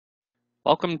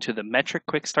Welcome to the Metric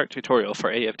Quick Start tutorial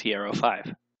for AFT Arrow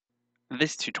 5.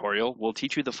 This tutorial will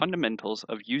teach you the fundamentals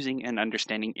of using and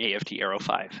understanding AFT Arrow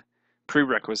 5.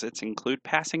 Prerequisites include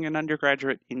passing an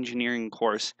undergraduate engineering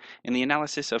course in the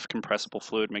analysis of compressible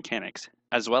fluid mechanics,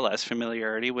 as well as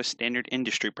familiarity with standard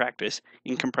industry practice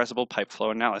in compressible pipe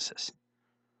flow analysis.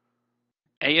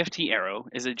 AFT Arrow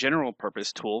is a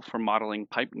general-purpose tool for modeling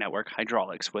pipe network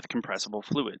hydraulics with compressible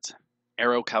fluids.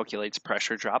 Arrow calculates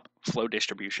pressure drop, flow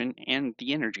distribution, and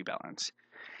the energy balance.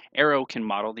 Arrow can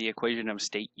model the equation of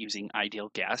state using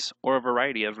ideal gas or a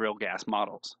variety of real gas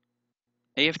models.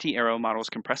 AFT Arrow models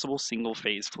compressible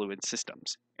single-phase fluid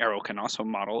systems. Arrow can also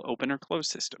model open or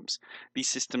closed systems. These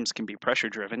systems can be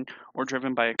pressure-driven or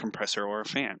driven by a compressor or a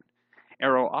fan.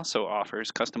 Arrow also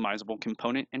offers customizable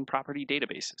component and property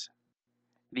databases.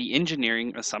 The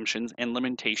engineering assumptions and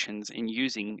limitations in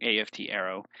using AFT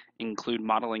Arrow include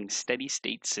modeling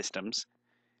steady-state systems,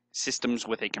 systems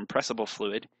with a compressible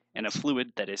fluid, and a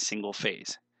fluid that is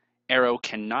single-phase. Arrow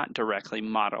cannot directly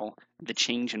model the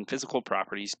change in physical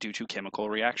properties due to chemical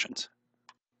reactions.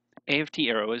 AFT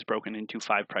Arrow is broken into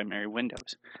 5 primary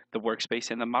windows. The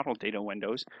workspace and the model data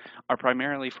windows are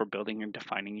primarily for building and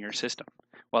defining your system,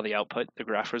 while the output, the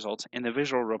graph results, and the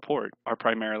visual report are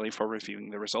primarily for reviewing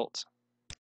the results.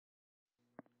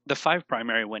 The 5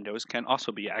 primary windows can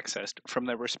also be accessed from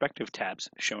their respective tabs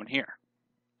shown here.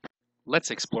 Let's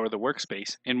explore the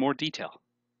workspace in more detail.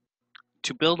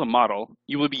 To build a model,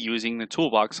 you will be using the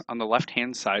toolbox on the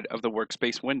left-hand side of the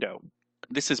workspace window.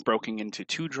 This is broken into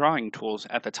 2 drawing tools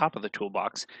at the top of the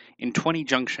toolbox and 20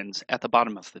 junctions at the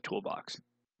bottom of the toolbox.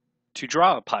 To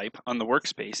draw a pipe on the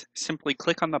workspace, simply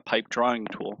click on the pipe drawing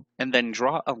tool and then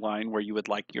draw a line where you would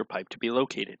like your pipe to be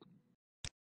located.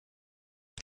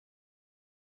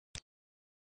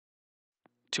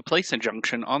 To place a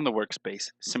junction on the workspace,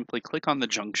 simply click on the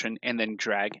junction and then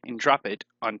drag and drop it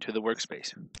onto the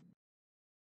workspace.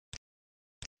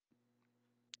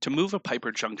 To move a pipe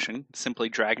or junction, simply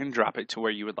drag and drop it to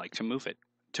where you would like to move it.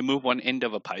 To move one end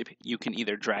of a pipe, you can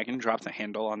either drag and drop the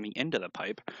handle on the end of the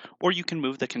pipe, or you can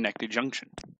move the connected junction.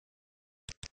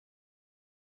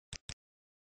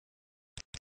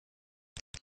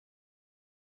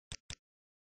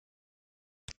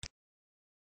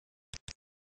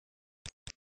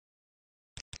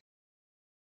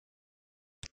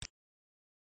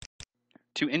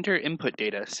 To enter input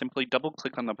data, simply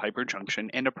double-click on the pipe or junction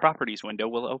and a Properties window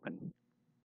will open.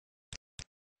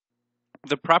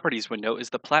 The Properties window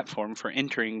is the platform for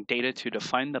entering data to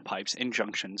define the pipes and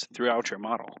junctions throughout your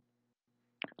model.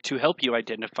 To help you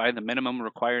identify the minimum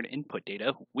required input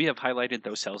data, we have highlighted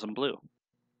those cells in blue.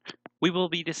 We will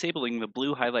be disabling the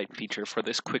blue highlight feature for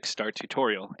this quick start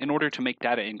tutorial in order to make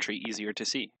data entry easier to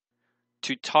see.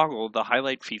 To toggle the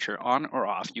highlight feature on or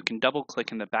off, you can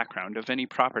double-click in the background of any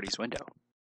Properties window.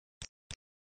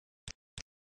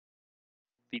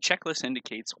 The checklist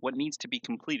indicates what needs to be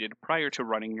completed prior to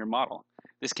running your model.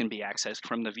 This can be accessed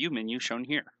from the View menu shown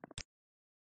here.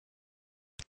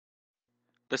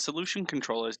 The solution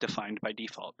control is defined by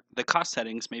default. The cost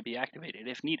settings may be activated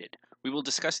if needed. We will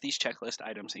discuss these checklist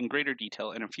items in greater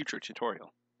detail in a future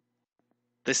tutorial.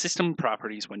 The System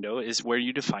Properties window is where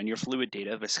you define your fluid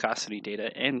data, viscosity data,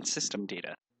 and system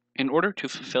data. In order to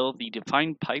fulfill the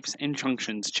Define Pipes and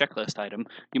Junctions checklist item,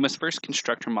 you must first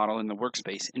construct your model in the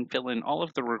workspace and fill in all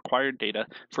of the required data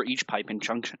for each pipe and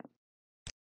junction.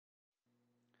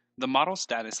 The model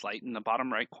status light in the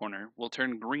bottom right corner will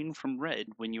turn green from red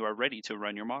when you are ready to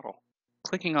run your model.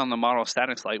 Clicking on the model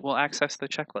status light will access the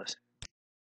checklist.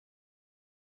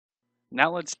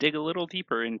 Now let's dig a little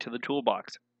deeper into the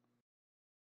toolbox.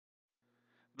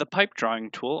 The pipe drawing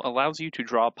tool allows you to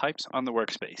draw pipes on the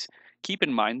workspace. Keep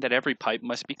in mind that every pipe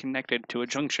must be connected to a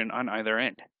junction on either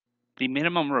end. The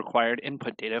minimum required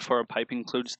input data for a pipe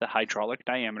includes the hydraulic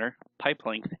diameter, pipe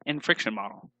length, and friction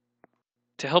model.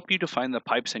 To help you define the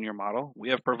pipes in your model, we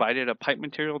have provided a pipe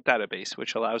material database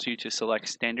which allows you to select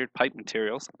standard pipe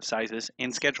materials, sizes,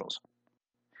 and schedules.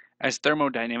 As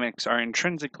thermodynamics are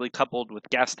intrinsically coupled with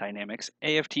gas dynamics,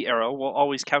 AFT Arrow will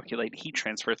always calculate heat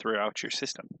transfer throughout your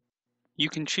system. You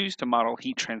can choose to model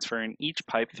heat transfer in each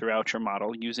pipe throughout your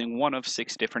model using one of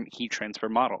 6 different heat transfer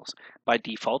models. By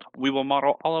default, we will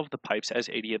model all of the pipes as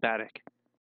adiabatic.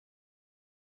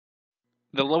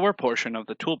 The lower portion of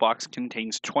the toolbox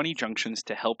contains 20 junctions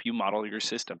to help you model your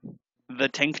system. The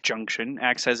tank junction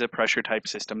acts as a pressure type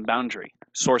system boundary,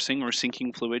 sourcing or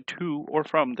sinking fluid to or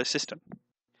from the system.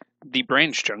 The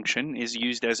branch junction is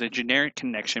used as a generic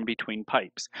connection between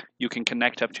pipes. You can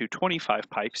connect up to 25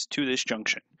 pipes to this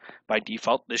junction. By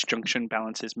default, this junction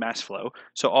balances mass flow,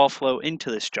 so all flow into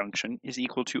this junction is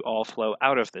equal to all flow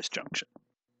out of this junction.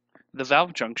 The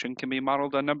valve junction can be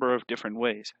modeled a number of different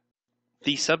ways.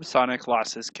 The subsonic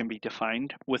losses can be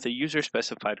defined with a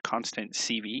user-specified constant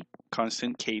CV,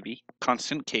 constant KV,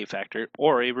 constant K factor,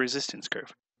 or a resistance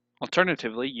curve.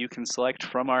 Alternatively, you can select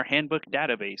from our handbook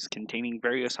database containing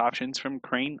various options from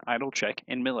Crane, Idlecheck,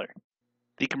 and Miller.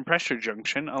 The compressor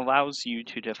junction allows you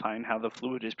to define how the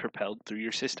fluid is propelled through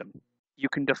your system. You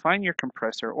can define your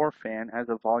compressor or fan as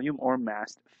a volume or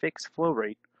mass fixed flow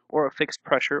rate, or a fixed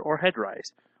pressure or head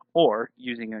rise, or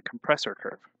using a compressor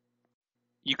curve.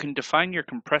 You can define your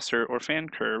compressor or fan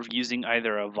curve using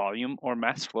either a volume or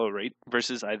mass flow rate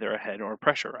versus either a head or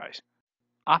pressure rise.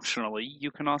 Optionally,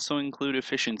 you can also include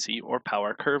efficiency or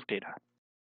power curve data.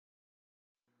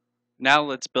 Now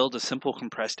let's build a simple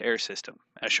compressed air system,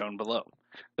 as shown below.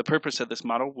 The purpose of this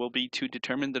model will be to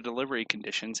determine the delivery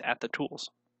conditions at the tools.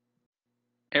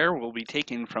 Air will be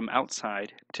taken from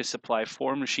outside to supply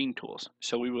 4 machine tools,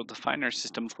 so we will define our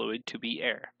system fluid to be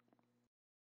air.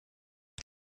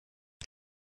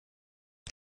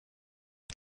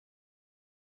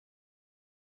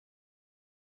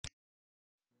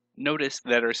 Notice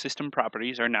that our system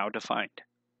properties are now defined.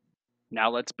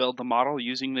 Now let's build the model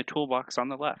using the toolbox on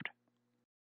the left.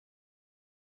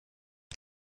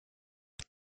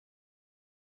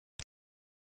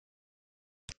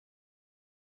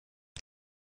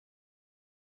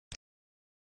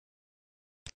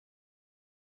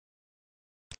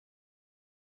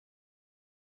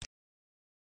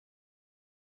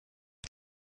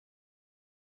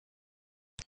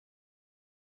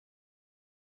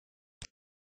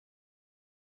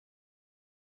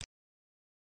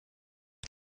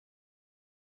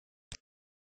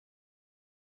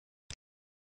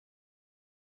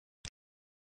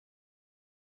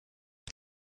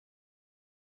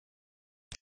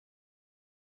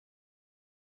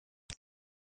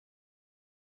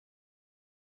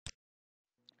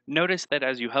 Notice that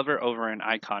as you hover over an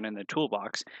icon in the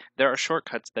toolbox, there are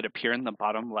shortcuts that appear in the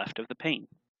bottom left of the pane.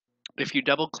 If you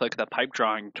double-click the pipe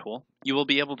drawing tool, you will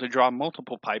be able to draw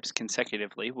multiple pipes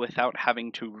consecutively without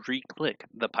having to re-click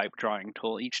the pipe drawing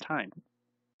tool each time.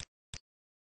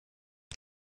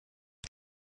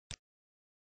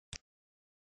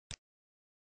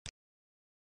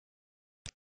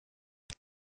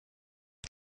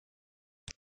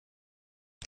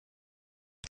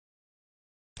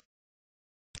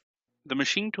 The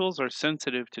machine tools are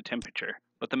sensitive to temperature,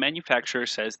 but the manufacturer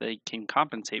says they can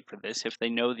compensate for this if they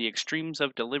know the extremes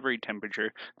of delivery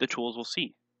temperature the tools will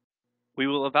see. We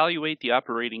will evaluate the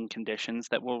operating conditions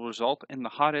that will result in the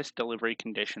hottest delivery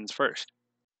conditions first.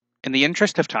 In the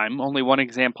interest of time, only one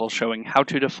example showing how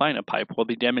to define a pipe will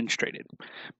be demonstrated.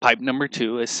 Pipe number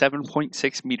 2 is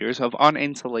 7.6 meters of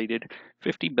uninsulated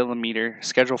 50 millimeter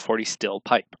Schedule 40 steel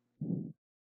pipe.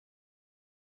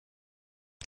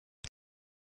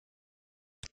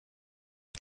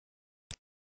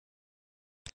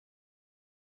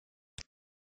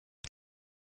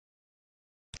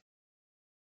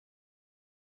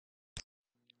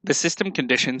 The system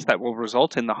conditions that will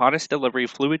result in the hottest delivery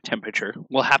fluid temperature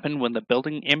will happen when the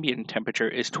building ambient temperature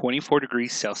is 24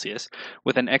 degrees Celsius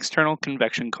with an external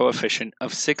convection coefficient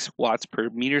of 6 watts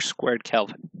per meter squared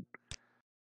Kelvin.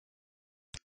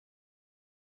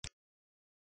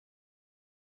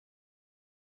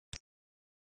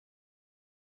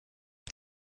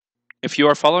 If you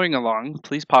are following along,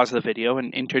 please pause the video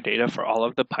and enter data for all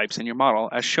of the pipes in your model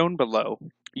as shown below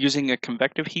using a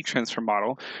convective heat transfer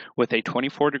model with a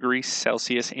 24 degrees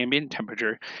Celsius ambient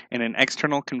temperature and an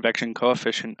external convection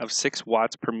coefficient of 6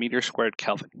 watts per meter squared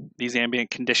Kelvin. These ambient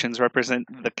conditions represent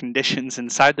the conditions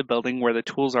inside the building where the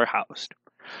tools are housed.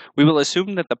 We will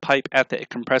assume that the pipe at the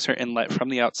compressor inlet from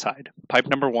the outside, pipe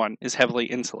number 1, is heavily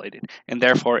insulated and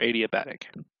therefore adiabatic.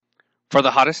 For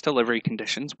the hottest delivery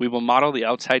conditions, we will model the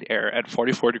outside air at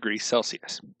 44 degrees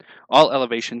Celsius. All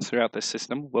elevations throughout the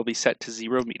system will be set to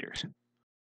 0 meters.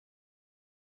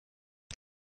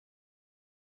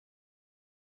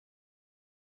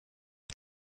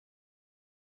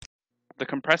 The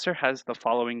compressor has the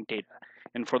following data,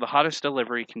 and for the hottest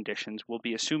delivery conditions will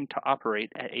be assumed to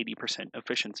operate at 80%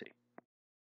 efficiency.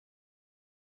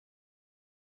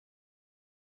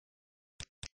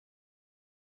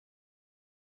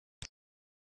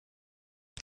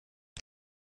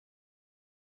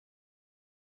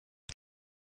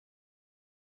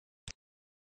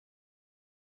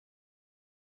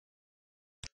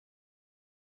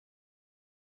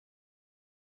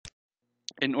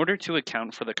 In order to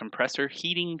account for the compressor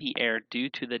heating the air due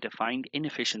to the defined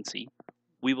inefficiency,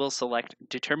 we will select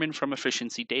Determine from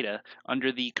Efficiency Data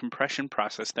under the Compression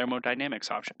Process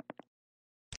Thermodynamics option.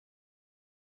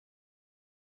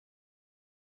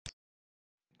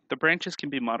 the branches can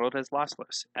be modeled as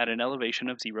lossless at an elevation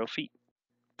of 0 feet.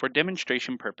 For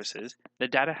demonstration purposes, the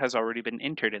data has already been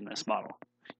entered in this model.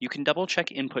 You can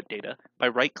double-check input data by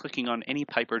right-clicking on any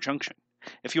pipe or junction.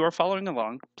 If you are following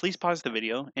along, please pause the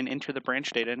video and enter the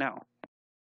branch data now.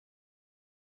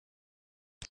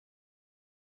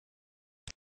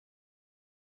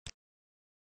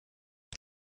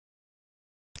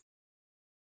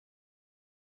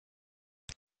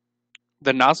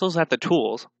 The nozzles at the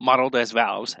tools, modeled as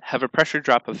valves, have a pressure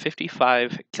drop of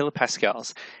 55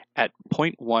 kilopascals at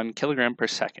 0.1 kilogram per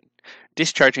second,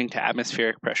 discharging to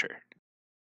atmospheric pressure.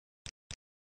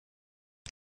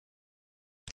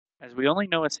 As we only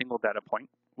know a single data point,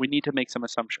 we need to make some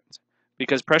assumptions.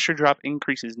 Because pressure drop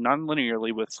increases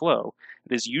nonlinearly with flow,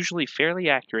 it is usually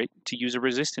fairly accurate to use a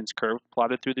resistance curve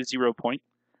plotted through the 0 point,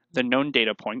 the known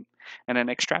data point, and an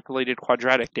extrapolated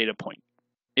quadratic data point.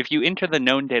 If you enter the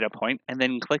known data point and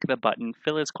then click the button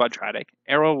Fill as Quadratic,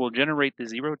 Arrow will generate the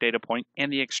 0 data point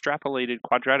and the extrapolated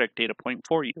quadratic data point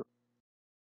for you.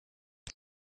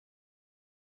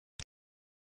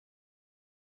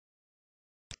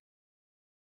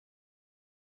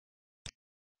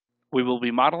 We will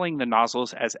be modeling the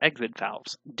nozzles as exit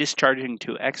valves, discharging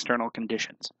to external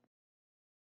conditions.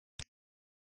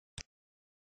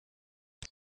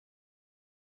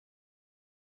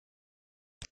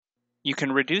 You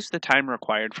can reduce the time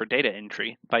required for data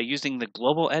entry by using the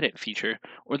Global Edit feature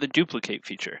or the Duplicate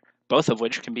feature, both of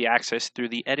which can be accessed through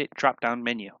the Edit drop-down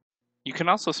menu. You can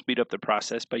also speed up the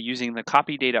process by using the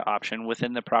Copy Data option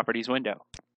within the Properties window.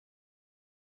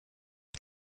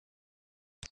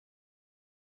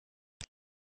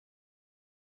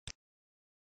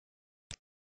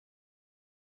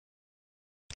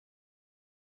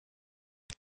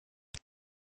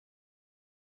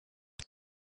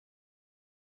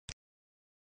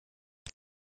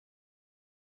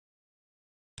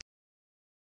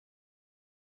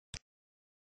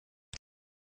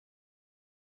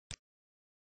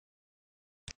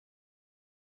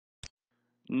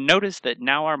 Notice that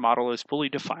now our model is fully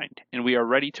defined, and we are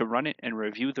ready to run it and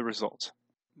review the results.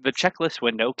 The checklist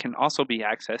window can also be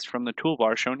accessed from the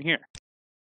toolbar shown here.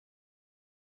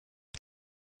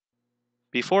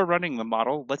 Before running the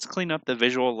model, let's clean up the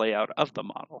visual layout of the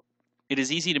model. It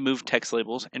is easy to move text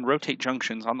labels and rotate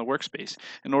junctions on the workspace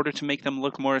in order to make them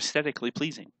look more aesthetically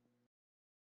pleasing.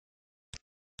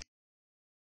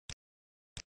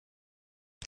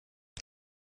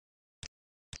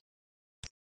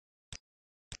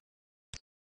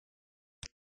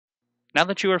 Now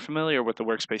that you are familiar with the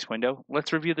workspace window,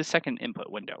 let's review the second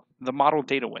input window, the model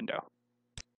data window.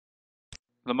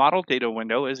 The model data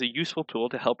window is a useful tool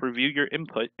to help review your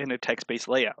input in a text-based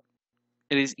layout.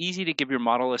 It is easy to give your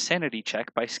model a sanity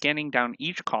check by scanning down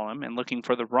each column and looking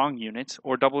for the wrong units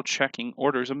or double-checking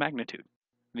orders of magnitude.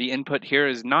 The input here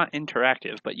is not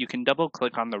interactive, but you can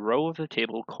double-click on the row of the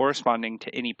table corresponding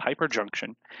to any pipe or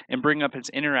junction and bring up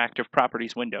its interactive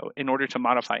properties window in order to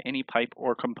modify any pipe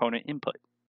or component input.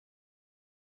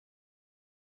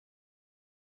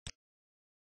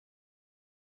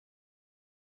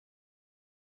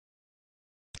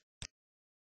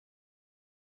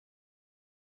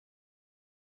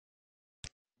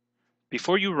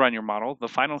 Before you run your model, the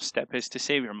final step is to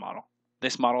save your model.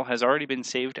 This model has already been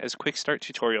saved as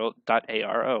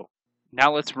quickstarttutorial.aro.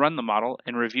 Now let's run the model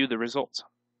and review the results.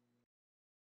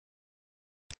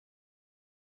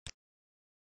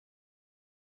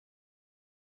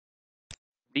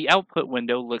 The output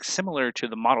window looks similar to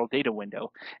the model data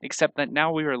window, except that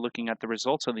now we are looking at the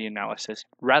results of the analysis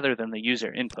rather than the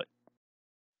user input.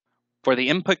 For the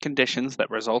input conditions that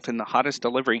result in the hottest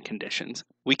delivery conditions,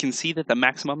 we can see that the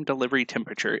maximum delivery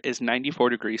temperature is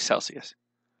 94 degrees Celsius.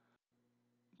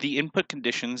 The input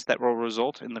conditions that will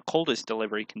result in the coldest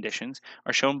delivery conditions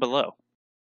are shown below.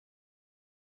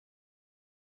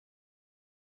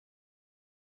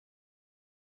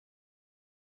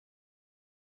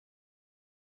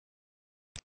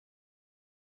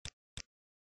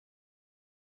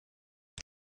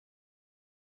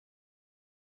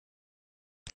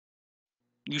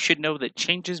 You should know that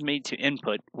changes made to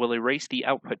input will erase the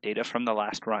output data from the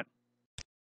last run.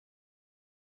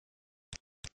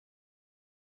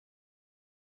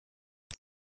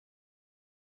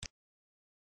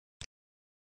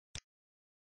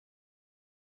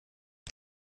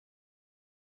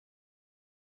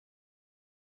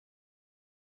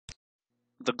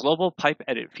 The Global Pipe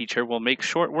Edit feature will make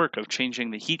short work of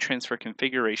changing the heat transfer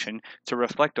configuration to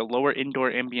reflect a lower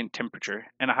indoor ambient temperature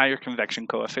and a higher convection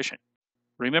coefficient.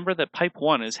 Remember that pipe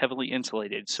 1 is heavily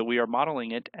insulated, so we are modeling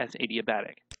it as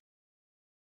adiabatic.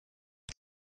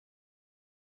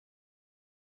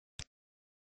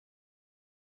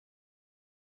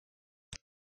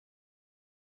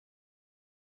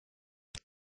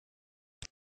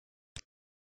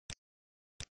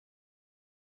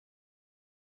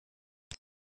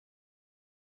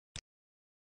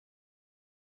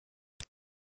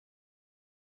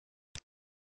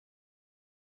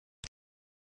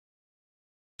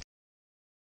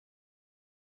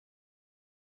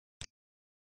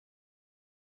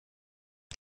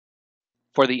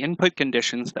 For the input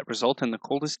conditions that result in the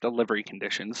coldest delivery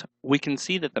conditions, we can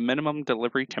see that the minimum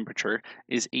delivery temperature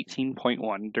is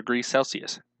 18.1 degrees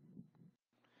Celsius.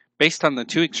 Based on the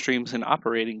two extremes in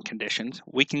operating conditions,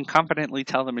 we can confidently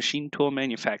tell the machine tool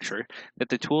manufacturer that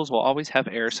the tools will always have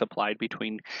air supplied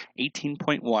between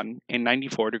 18.1 and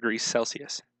 94 degrees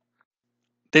Celsius.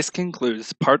 This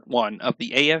concludes part 1 of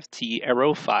the AFT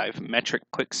Arrow 5 Metric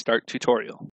Quick Start tutorial.